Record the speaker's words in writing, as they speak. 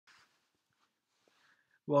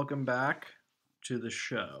Welcome back to the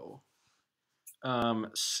show.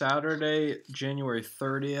 Saturday, January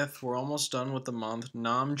 30th. We're almost done with the month.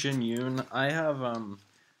 Nam Jin Yoon.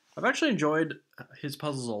 I've actually enjoyed his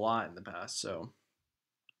puzzles a lot in the past, so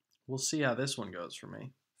we'll see how this one goes for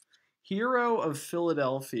me. Hero of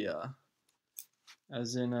Philadelphia,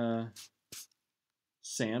 as in a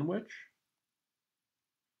sandwich,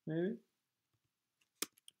 maybe.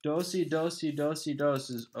 Dosi dosi dosi dos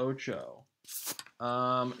is ocho.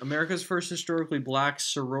 America's first historically black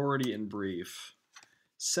sorority in brief.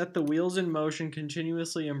 Set the wheels in motion,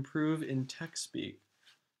 continuously improve in tech speak.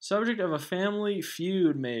 Subject of a family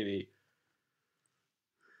feud, maybe.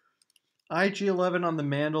 IG-11 on the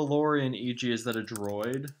Mandalorian, e.g. is that a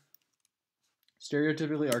droid?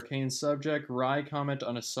 Stereotypically arcane subject. Wry comment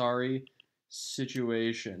on a sorry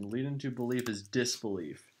situation. Lead into belief is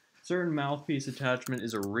disbelief. Certain mouthpiece attachment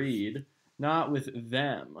is a read. Not with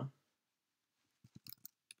them.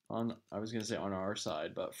 I was going to say on our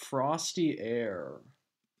side, but frosty air.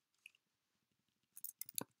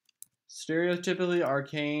 Stereotypically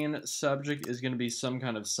arcane subject is going to be some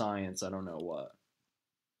kind of science. I don't know what.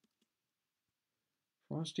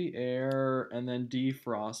 Frosty air and then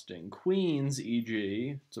defrosting. Queens,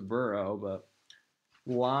 e.g. It's a borough, but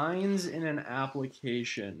lines in an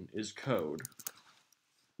application is code.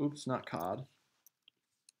 Oops, not COD.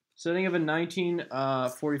 Setting of a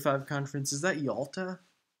 1945 conference. Is that Yalta?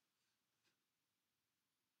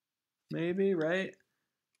 Maybe, right?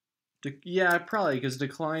 Yeah, probably, because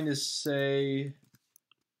decline is say...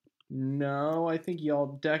 No, I think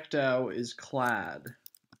y'all decked out is clad.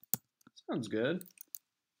 Sounds good.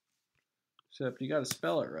 Except you gotta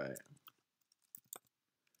spell it right.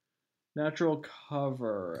 Natural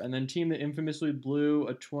cover. And then team that infamously blew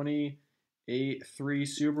a 28-3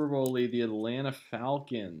 Super Bowl lead, the Atlanta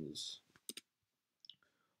Falcons.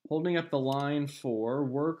 Holding up the line for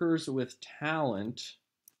workers with talent.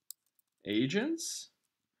 Agents?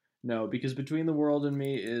 No, because Between the World and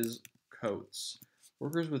Me is coats.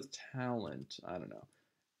 Workers with talent. I don't know.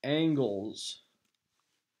 Angles.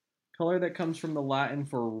 Color that comes from the Latin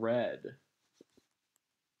for red.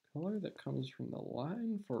 Color that comes from the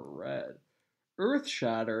Latin for red.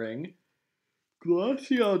 Earth-shattering.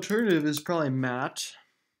 Glossy alternative is probably matte.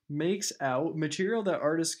 Makes out. Material that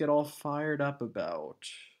artists get all fired up about.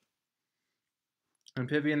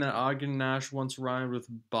 Amphibian that Ogden Nash once rhymed with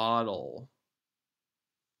bottle.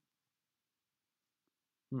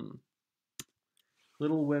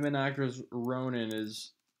 Little Women actress Ronan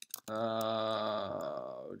is...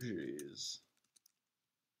 Oh, jeez. Is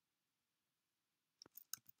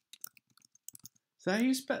that how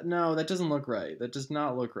you spell? No, that doesn't look right. That does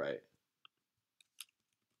not look right.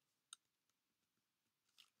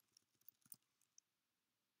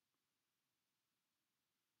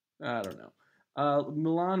 I don't know.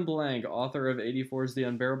 Milan Blanc, author of 84's The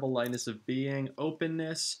Unbearable Lightness of Being.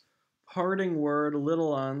 Openness. Parting word.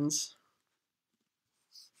 Little uns.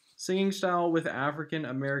 Singing style with African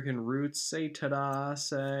American roots. Say ta-da,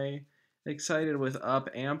 say. Excited with up.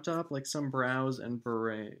 Amped up like some brows and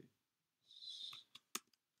berets.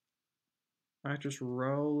 Actress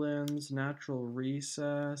Rollins. Natural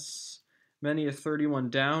recess. Many a 31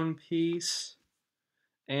 down piece.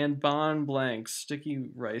 And Bon Blanc,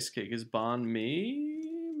 sticky rice cake. Is Bon me?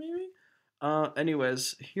 Maybe?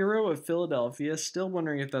 Anyways, Hero of Philadelphia. Still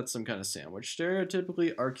wondering if that's some kind of sandwich.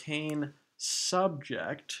 Stereotypically arcane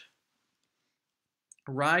subject.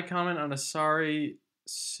 Wry comment on a sorry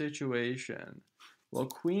situation. Well,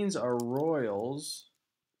 queens are royals.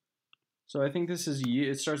 So I think this is you.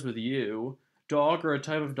 It starts with you. Dog or a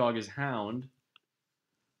type of dog is hound.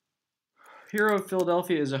 Hero of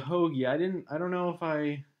Philadelphia is a hoagie. I don't know if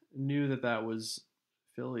I knew that was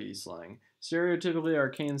Philly slang. Stereotypically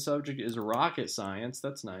arcane subject is rocket science.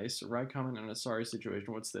 That's nice. Right comment on a sorry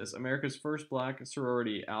situation. What's this? America's first black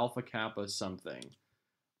sorority, Alpha Kappa something.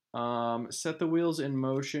 Set the wheels in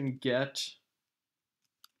motion. Get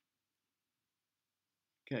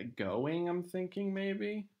going, I'm thinking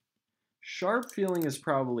maybe. Sharp feeling is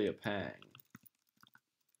probably a pang.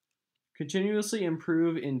 Continuously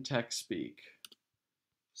improve in tech speak.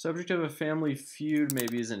 Subject of a family feud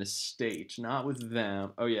maybe is an estate, not with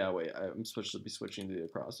them. Oh yeah, wait, I'm supposed to be switching to the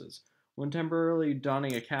acrosses. When temporarily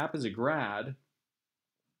donning a cap is a grad.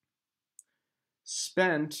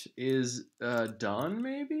 Spent is done,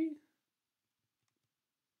 maybe?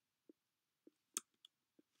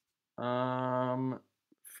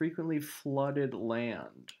 Frequently flooded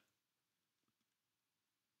land.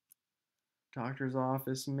 Doctor's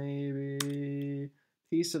office, maybe.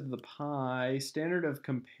 Piece of the pie. Standard of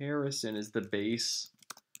comparison is the base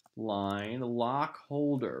line, lock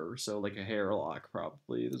holder, so like a hair lock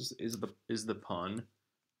probably is the pun.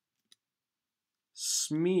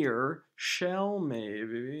 Smear, shell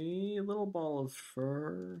maybe, little ball of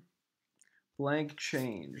fur, blank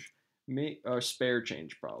change, spare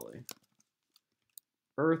change probably.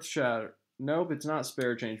 Earth shatter, nope, it's not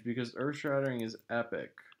spare change because earth shattering is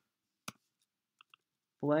epic.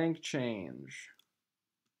 Blank change,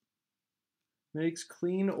 makes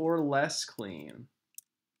clean or less clean.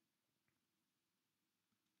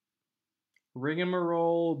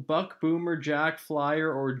 Rigmarole, buck, boomer, jack,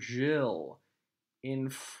 flyer, or Jill.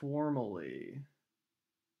 Informally.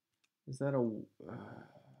 Is that a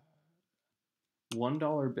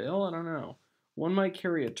 $1 bill? I don't know. One might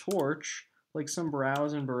carry a torch, like some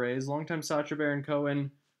brows and berets. Longtime Sacha Baron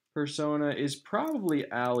Cohen persona is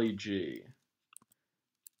probably Ali G.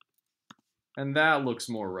 And that looks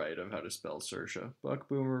more right of how to spell Saoirse. Buck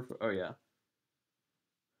boomer. Oh, yeah.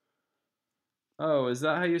 Oh, is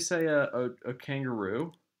that how you say a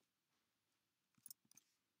kangaroo?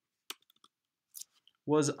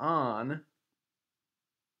 Was on.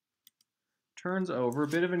 Turns over. A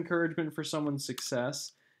bit of encouragement for someone's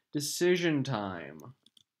success. Decision time.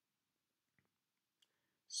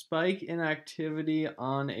 Spike inactivity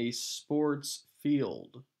on a sports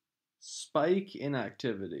field. Spike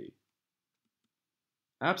inactivity.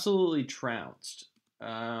 Absolutely trounced.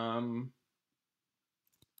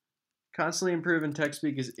 Constantly improve in text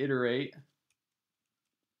speak is iterate.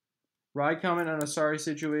 Write comment on a sorry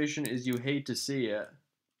situation is you hate to see it.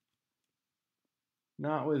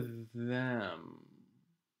 Not with them.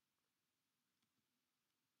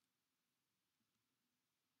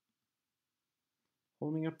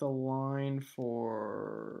 Holding up the line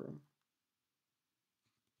for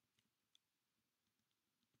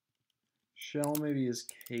shell maybe is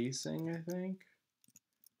casing, I think.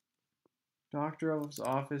 Doctor's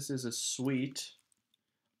office is a suite.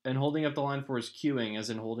 And holding up the line for is queuing, as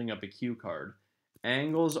in holding up a cue card.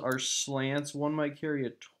 Angles are slants. One might carry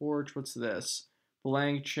a torch. What's this?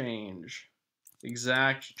 Blank change.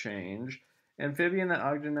 Exact change. Amphibian that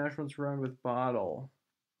Ogden Nash once run with bottle.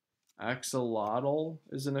 Axolotl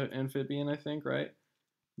is an amphibian, I think, right?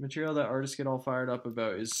 Material that artists get all fired up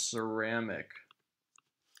about is ceramic.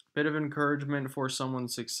 Bit of encouragement for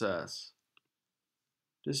someone's success.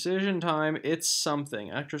 Decision time, it's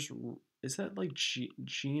something. Actress, is that like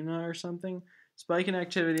Gina or something? Spike in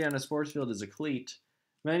activity on a sports field is a cleat.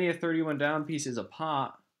 Many a 31 down piece is a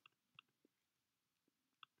pot.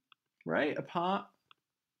 Right? A pot?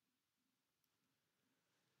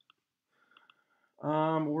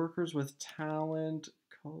 Workers with talent,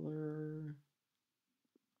 color.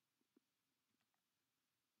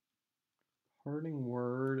 Parting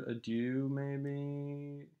word, adieu,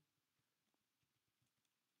 maybe.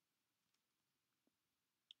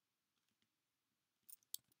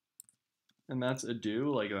 And that's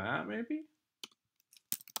adieu, like that, maybe?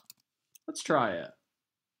 Let's try it.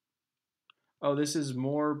 Oh, this is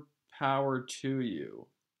more power to you.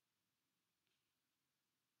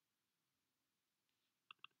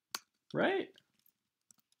 Right?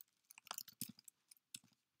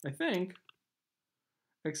 I think.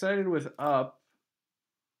 Excited with up.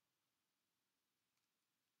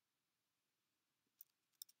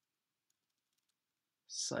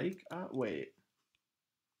 Psych up? Wait.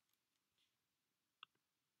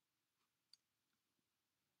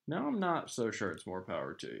 Now I'm not so sure it's more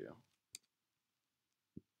power to you.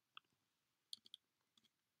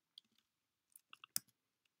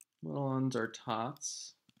 Little ones are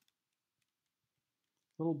tots.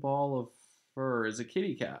 Little ball of fur is a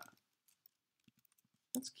kitty cat.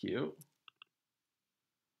 That's cute.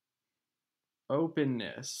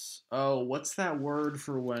 Openness. Oh, what's that word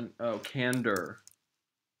for when? Oh, candor.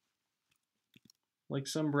 Like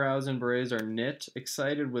some brows and berets are knit.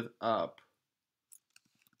 Excited with up.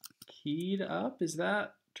 Keyed up? Is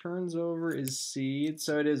that turns over is seed?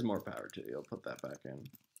 So it is more power to you. I'll put that back in.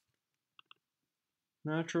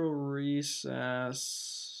 Natural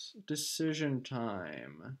recess. Decision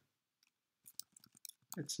time.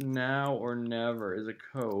 It's now or never is a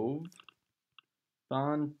cove.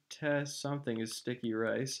 Bond test something is sticky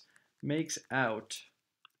rice. Makes out.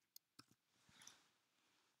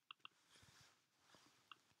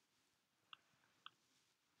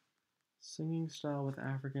 Singing style with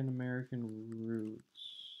African American roots.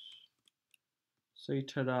 Say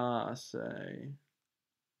ta-da, say.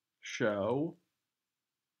 Show.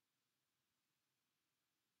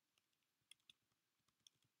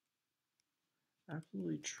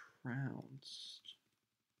 Absolutely trounced.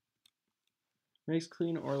 Makes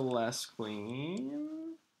clean or less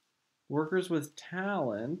clean. Workers with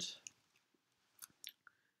talent.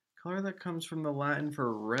 Color that comes from the Latin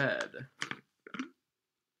for red.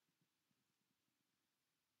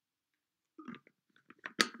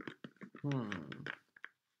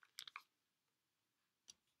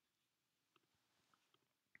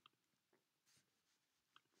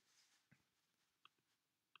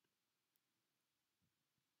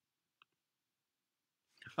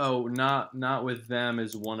 Oh, not with them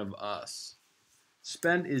is one of us.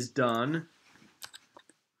 Spent is done.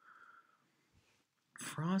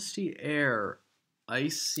 Frosty air.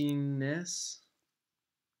 Iciness.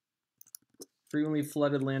 Frequently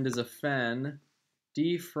flooded land is a fen.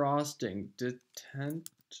 Defrosting. Detent,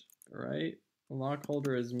 right? Lock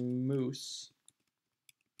holder is moose.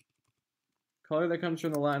 Color that comes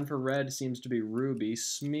from the Latin for red seems to be ruby.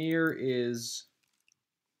 Smear is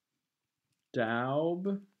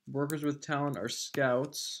daub. Workers with talent are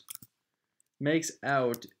scouts. Makes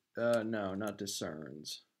out. No, not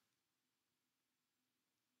discerns.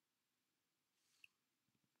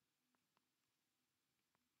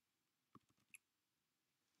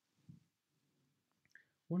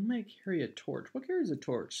 One might carry a torch. What carries a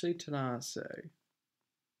torch? Say tenace.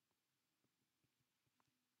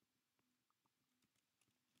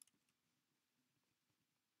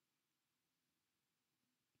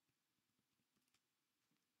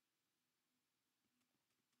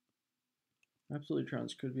 Absolutely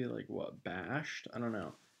trans could be like what? Bashed? I don't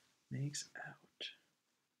know. Makes out.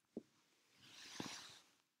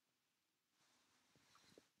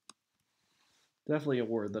 Definitely a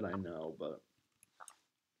word that I know, but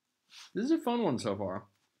this is a fun one so far.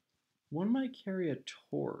 One might carry a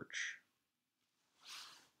torch.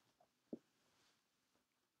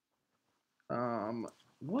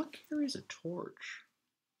 What carries a torch?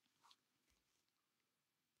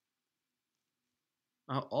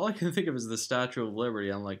 All I can think of is the Statue of Liberty.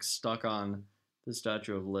 I'm like stuck on the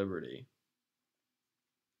Statue of Liberty.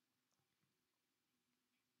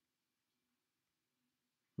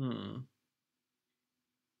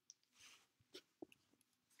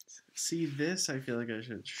 See, this I feel like I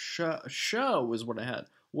should. Show was what I had.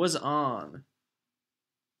 Was on.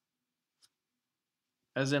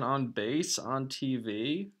 As in on base, on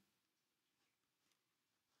TV.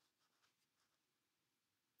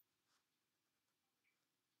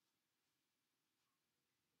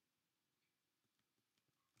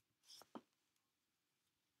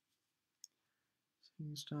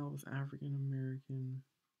 Singing style with African American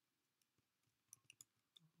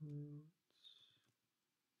roots.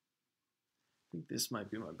 I think this might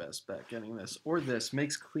be my best bet, getting this. Or this.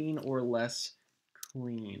 Makes clean or less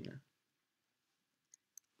clean.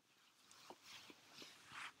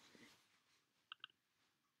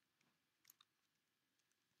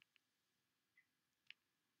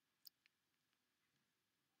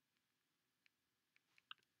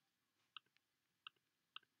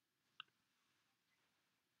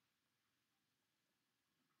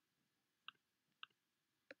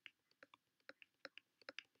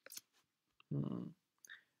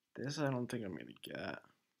 This I don't think I'm going to get.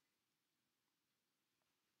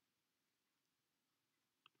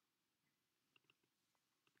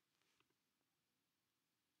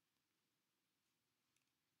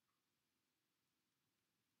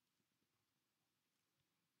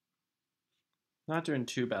 Not doing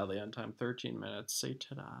too badly on time. 13 minutes. Say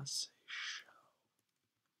ta-da. Say show.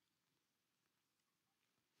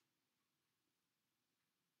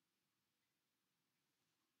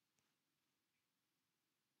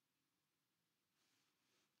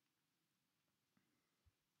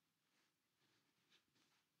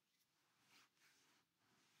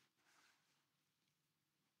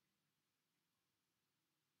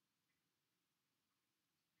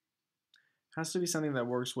 Has to be something that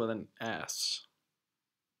works with an S.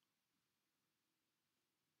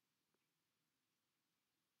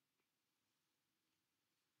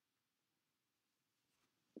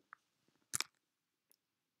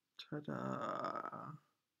 Ta-da.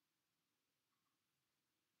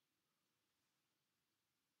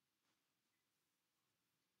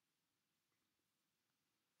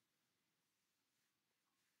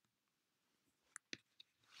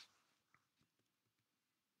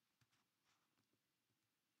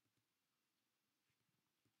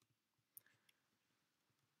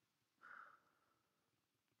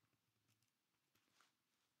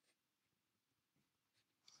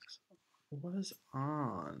 What is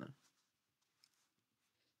on?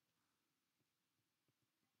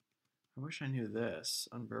 I wish I knew this.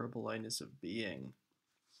 Unbearable lightness of being.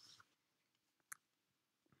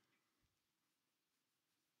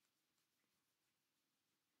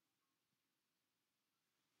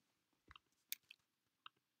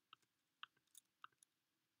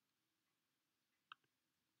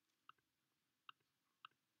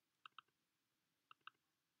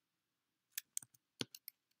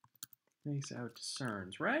 Makes out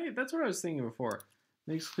discerns, right? That's what I was thinking before.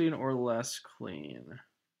 Makes clean or less clean.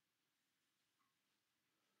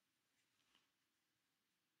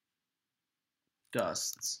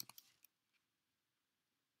 Dusts.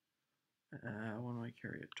 When do I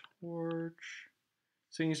carry a torch?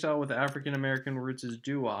 Singing style with African American roots is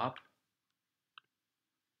doo-wop.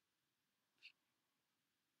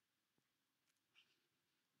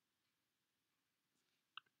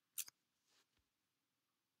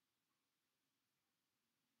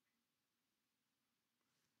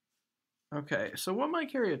 Okay, so what might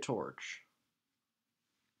carry a torch?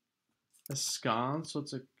 A sconce?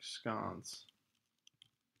 What's a sconce?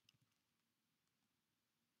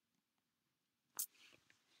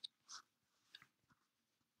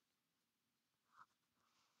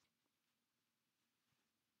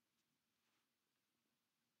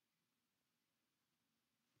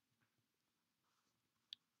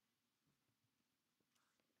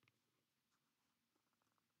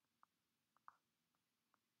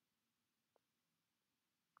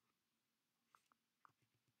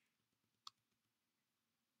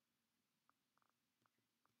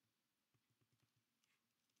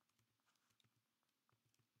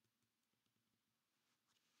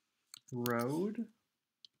 Road?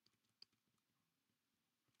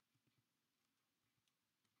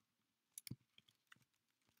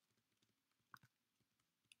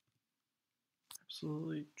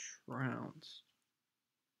 Absolutely trounced.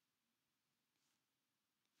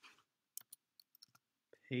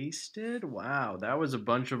 Pasted? Wow, that was a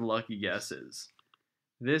bunch of lucky guesses.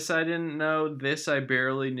 This I didn't know. This I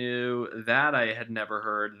barely knew. That I had never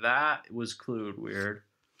heard. That was clued weird.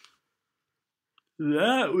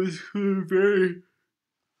 That was clued very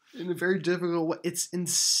in a very difficult way. It's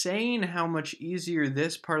insane how much easier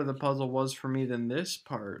this part of the puzzle was for me than this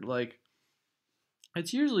part. Like,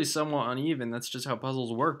 it's usually somewhat uneven. That's just how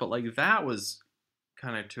puzzles work. But like that was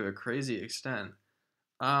kind of to a crazy extent.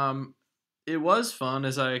 Um, it was fun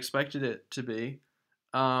as I expected it to be.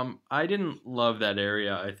 I didn't love that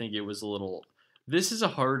area. I think it was a little. This is a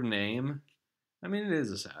hard name. I mean, it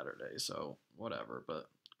is a Saturday, so whatever. But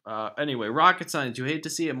anyway, rocket science. You hate to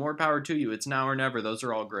see it. More power to you. It's now or never. Those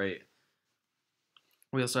are all great.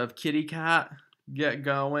 We also have Kitty Cat. Get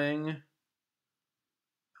going.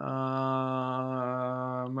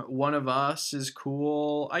 One of Us is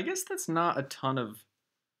cool. I guess that's not a ton of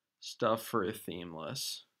stuff for a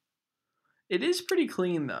themeless. It is pretty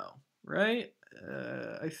clean though, right?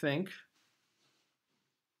 I think.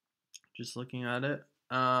 Just looking at it.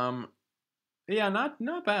 Yeah,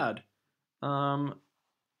 not bad. Um,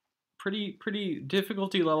 pretty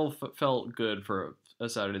difficulty level felt good for a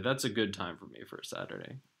Saturday. That's a good time for me for a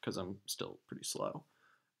Saturday because I'm still pretty slow.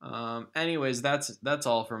 Anyways, that's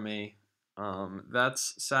all for me.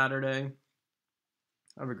 That's Saturday.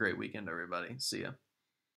 Have a great weekend, everybody. See ya.